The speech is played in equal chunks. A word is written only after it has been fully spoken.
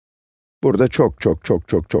Burada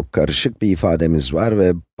çok karışık bir ifademiz var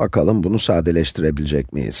ve bakalım bunu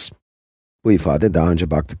sadeleştirebilecek miyiz? Bu ifade daha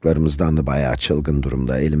önce baktıklarımızdan da bayağı çılgın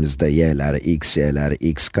durumda. Elimizde y'ler,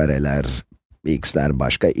 x kareler, x'ler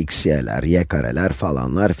başka x y'ler, y kareler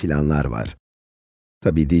falanlar filanlar var.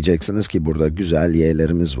 Tabii diyeceksiniz ki burada güzel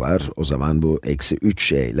y'lerimiz var. O zaman bu eksi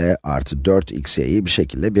 3y ile artı 4 xy'yi bir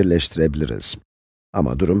şekilde birleştirebiliriz.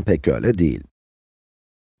 Ama durum pek öyle değil.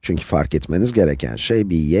 Çünkü fark etmeniz gereken şey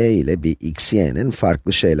bir y ile bir xy'nin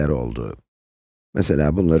farklı şeyler olduğu.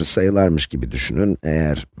 Mesela bunları sayılarmış gibi düşünün.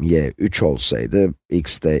 Eğer y 3 olsaydı,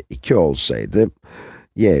 x de 2 olsaydı,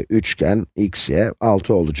 y 3 iken xy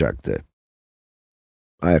 6 olacaktı.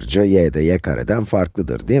 Ayrıca y de y kareden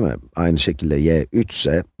farklıdır, değil mi? Aynı şekilde y 3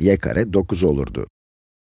 ise y kare 9 olurdu.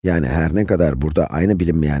 Yani her ne kadar burada aynı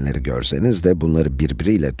bilinmeyenleri görseniz de bunları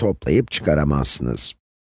birbiriyle toplayıp çıkaramazsınız.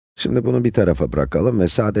 Şimdi bunu bir tarafa bırakalım ve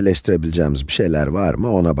sadeleştirebileceğimiz bir şeyler var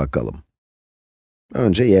mı ona bakalım.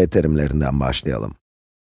 Önce y terimlerinden başlayalım.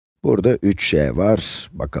 Burada 3y var.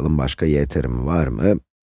 Bakalım başka y terimi var mı?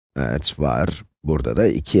 Evet, var. Burada da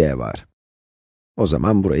 2y var. O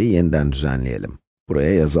zaman burayı yeniden düzenleyelim.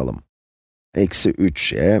 Buraya yazalım. Eksi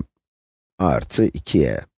 3y artı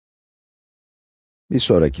 2y. Bir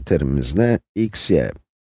sonraki terimimiz ne? xy.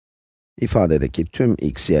 İfadedeki tüm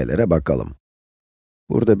xy'lere bakalım.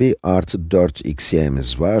 Burada bir artı 4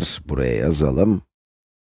 xy'miz var. Buraya yazalım.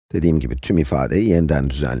 Dediğim gibi tüm ifadeyi yeniden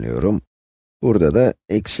düzenliyorum. Burada da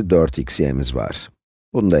eksi 4 xy'miz var.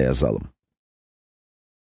 Bunu da yazalım.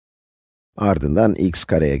 Ardından x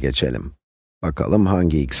kareye geçelim. Bakalım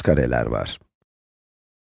hangi x kareler var.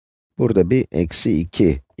 Burada bir eksi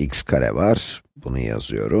 2 x kare var. Bunu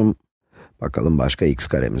yazıyorum. Bakalım başka x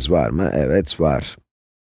karemiz var mı? Evet, var.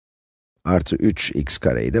 Artı 3 x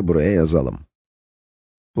kareyi de buraya yazalım.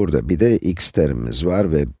 Burada bir de x terimimiz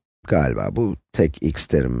var ve galiba bu tek x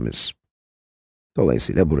terimimiz.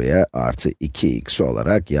 Dolayısıyla buraya artı 2x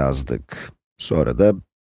olarak yazdık. Sonra da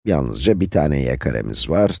yalnızca bir tane y karemiz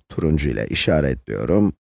var. Turuncu ile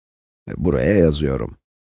işaretliyorum ve buraya yazıyorum.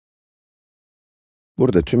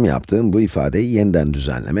 Burada tüm yaptığım bu ifadeyi yeniden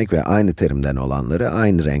düzenlemek ve aynı terimden olanları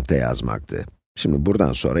aynı renkte yazmaktı. Şimdi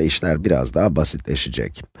buradan sonra işler biraz daha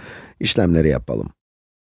basitleşecek. İşlemleri yapalım.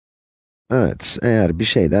 Evet, eğer bir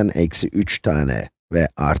şeyden eksi 3 tane ve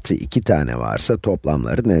artı 2 tane varsa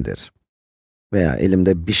toplamları nedir? Veya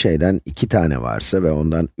elimde bir şeyden 2 tane varsa ve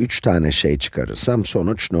ondan 3 tane şey çıkarırsam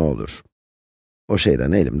sonuç ne olur? O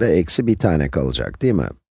şeyden elimde eksi 1 tane kalacak, değil mi?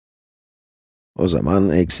 O zaman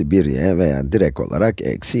eksi 1y veya direkt olarak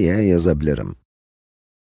eksi y yazabilirim.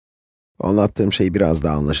 Anlattığım şeyi biraz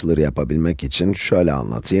daha anlaşılır yapabilmek için şöyle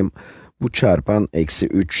anlatayım. Bu çarpan eksi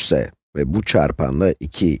 3 ise ve bu çarpan da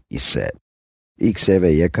 2 ise, x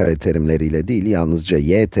ve y kare terimleriyle değil, yalnızca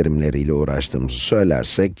y terimleriyle uğraştığımızı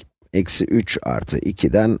söylersek, eksi 3 artı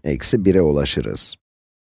 2'den eksi 1'e ulaşırız.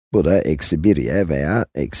 Bu da eksi 1y veya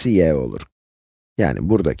eksi y olur. Yani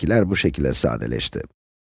buradakiler bu şekilde sadeleşti.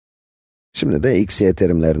 Şimdi de x, y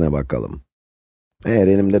terimlerine bakalım. Eğer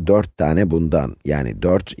elimde 4 tane bundan, yani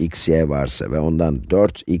 4 xy varsa ve ondan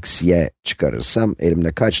 4 xy çıkarırsam,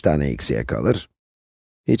 elimde kaç tane xy kalır?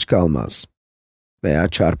 Hiç kalmaz. Veya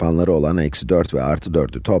çarpanları olan eksi 4 ve artı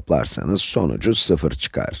 4'ü toplarsanız sonucu 0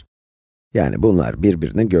 çıkar. Yani bunlar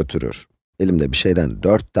birbirini götürür. Elimde bir şeyden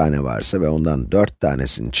 4 tane varsa ve ondan 4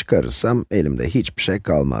 tanesini çıkarırsam, elimde hiçbir şey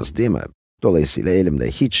kalmaz, değil mi? Dolayısıyla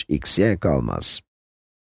elimde hiç xy kalmaz.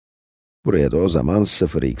 Buraya da o zaman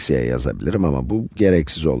 0 xy yazabilirim ama bu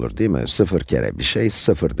gereksiz olur, değil mi? 0 kere bir şey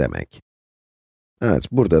 0 demek.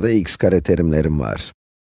 Evet, burada da x kare terimlerim var.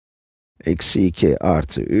 Eksi 2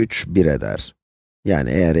 artı 3, 1 eder. Yani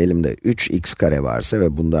eğer elimde 3x kare varsa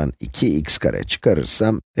ve bundan 2x kare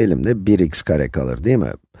çıkarırsam, elimde 1x kare kalır, değil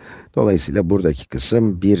mi? Dolayısıyla buradaki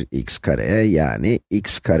kısım 1x kareye, yani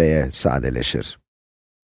x kareye sadeleşir.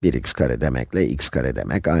 1x kare demekle x kare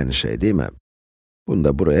demek aynı şey, değil mi? Bunu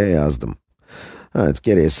da buraya yazdım. Evet,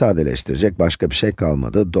 geriye sadeleştirecek başka bir şey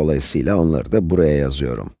kalmadı. Dolayısıyla onları da buraya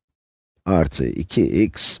yazıyorum. Artı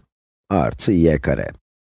 2x artı y kare.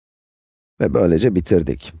 Ve böylece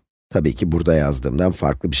bitirdik. Tabii ki burada yazdığımdan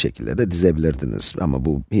farklı bir şekilde de dizebilirdiniz ama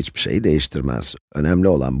bu hiçbir şeyi değiştirmez. Önemli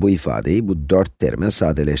olan bu ifadeyi bu 4 terime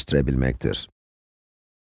sadeleştirebilmektir.